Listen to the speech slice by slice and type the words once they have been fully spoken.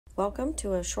Welcome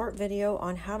to a short video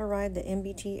on how to ride the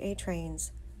MBTA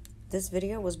trains. This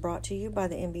video was brought to you by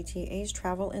the MBTA's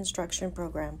Travel Instruction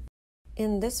Program.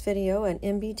 In this video, an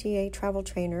MBTA travel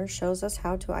trainer shows us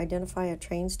how to identify a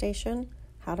train station,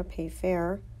 how to pay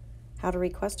fare, how to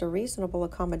request a reasonable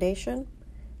accommodation,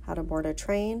 how to board a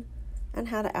train, and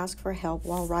how to ask for help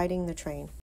while riding the train.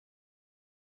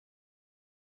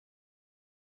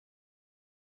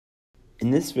 In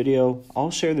this video,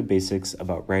 I'll share the basics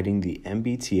about riding the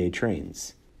MBTA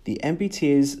trains. The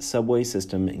MBTA's subway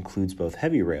system includes both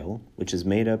heavy rail, which is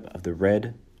made up of the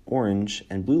red, orange,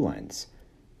 and blue lines,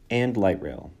 and light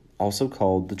rail, also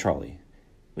called the trolley,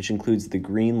 which includes the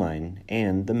green line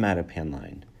and the Mattapan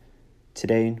line.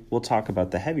 Today, we'll talk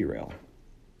about the heavy rail.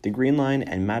 The green line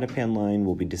and Mattapan line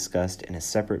will be discussed in a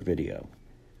separate video.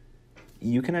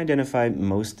 You can identify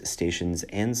most stations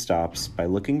and stops by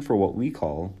looking for what we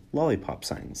call lollipop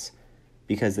signs,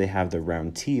 because they have the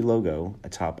round T logo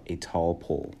atop a tall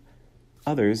pole.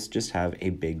 Others just have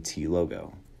a big T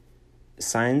logo.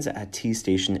 Signs at T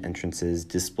station entrances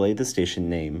display the station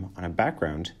name on a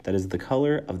background that is the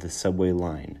color of the subway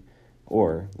line,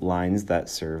 or lines that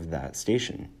serve that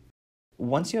station.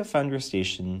 Once you have found your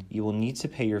station, you will need to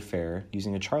pay your fare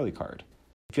using a Charlie card.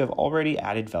 If you have already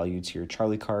added value to your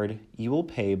Charlie card, you will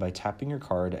pay by tapping your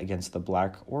card against the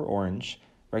black or orange,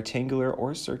 rectangular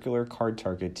or circular card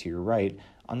target to your right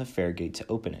on the fare gate to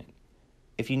open it.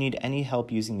 If you need any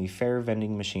help using the fare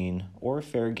vending machine or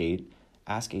fare gate,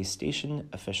 ask a station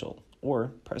official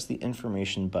or press the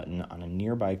information button on a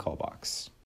nearby call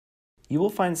box. You will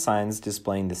find signs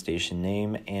displaying the station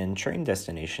name and train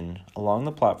destination along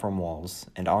the platform walls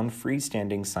and on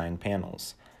freestanding sign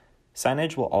panels.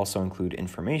 Signage will also include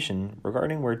information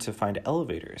regarding where to find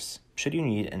elevators, should you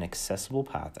need an accessible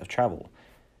path of travel.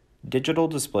 Digital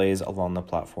displays along the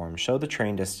platform show the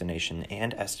train destination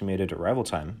and estimated arrival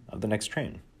time of the next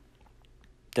train.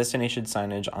 Destination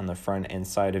signage on the front and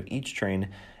side of each train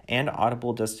and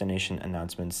audible destination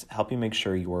announcements help you make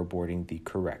sure you are boarding the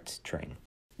correct train.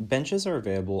 Benches are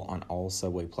available on all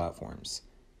subway platforms.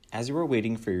 As you are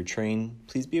waiting for your train,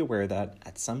 please be aware that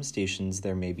at some stations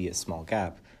there may be a small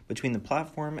gap between the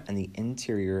platform and the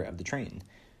interior of the train.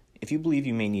 If you believe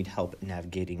you may need help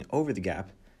navigating over the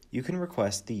gap, you can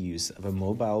request the use of a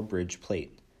mobile bridge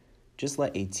plate. Just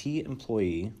let a T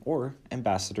employee or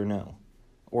ambassador know,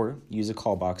 or use a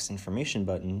call box information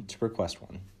button to request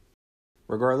one.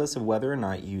 Regardless of whether or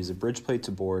not you use a bridge plate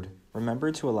to board,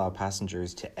 remember to allow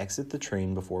passengers to exit the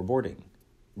train before boarding.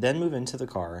 Then move into the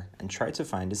car and try to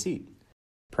find a seat.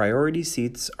 Priority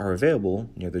seats are available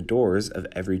near the doors of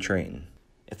every train.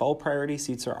 If all priority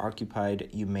seats are occupied,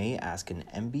 you may ask an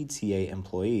MBTA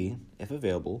employee, if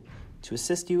available, to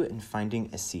assist you in finding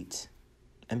a seat.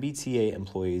 MBTA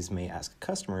employees may ask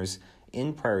customers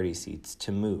in priority seats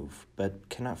to move, but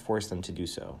cannot force them to do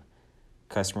so.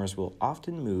 Customers will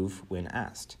often move when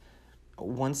asked.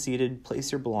 Once seated,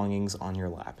 place your belongings on your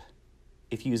lap.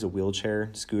 If you use a wheelchair,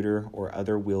 scooter, or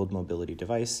other wheeled mobility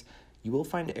device, you will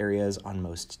find areas on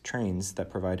most trains that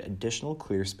provide additional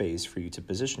clear space for you to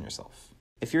position yourself.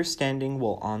 If you're standing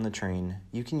while on the train,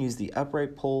 you can use the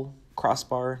upright pole,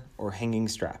 crossbar, or hanging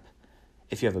strap.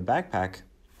 If you have a backpack,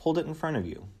 hold it in front of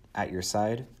you, at your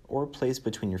side, or placed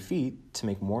between your feet to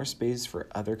make more space for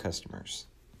other customers.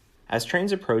 As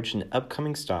trains approach an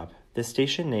upcoming stop, the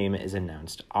station name is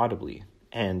announced audibly,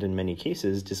 and in many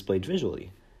cases displayed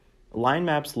visually. Line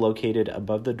maps located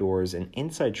above the doors and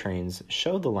inside trains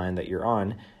show the line that you're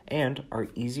on and are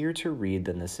easier to read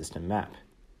than the system map.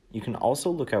 You can also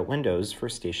look out windows for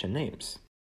station names.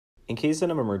 In case of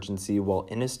an emergency while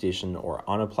in a station or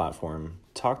on a platform,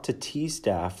 talk to T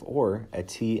staff or a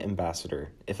T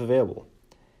ambassador if available.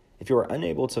 If you are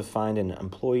unable to find an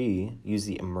employee, use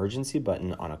the emergency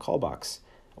button on a call box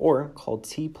or call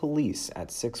T police at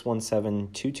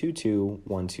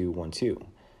 617-222-1212.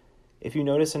 If you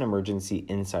notice an emergency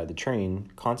inside the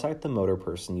train, contact the motor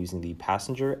person using the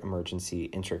passenger emergency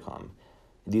intercom.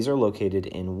 These are located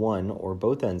in one or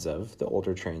both ends of the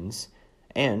older trains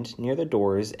and near the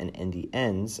doors and in the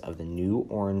ends of the new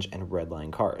orange and red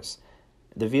line cars.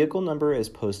 The vehicle number is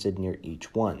posted near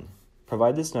each one.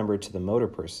 Provide this number to the motor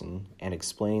person and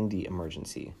explain the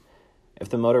emergency. If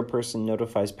the motor person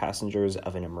notifies passengers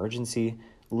of an emergency,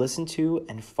 listen to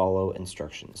and follow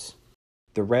instructions.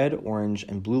 The red, orange,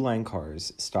 and blue line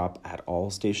cars stop at all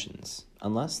stations,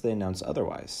 unless they announce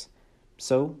otherwise.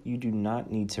 So you do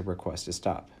not need to request a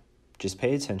stop. Just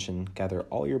pay attention, gather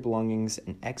all your belongings,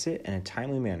 and exit in a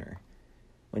timely manner.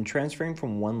 When transferring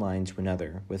from one line to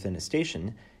another within a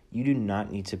station, you do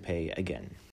not need to pay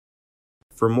again.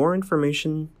 For more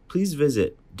information, please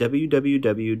visit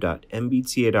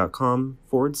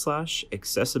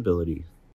www.mbta.com/accessibility.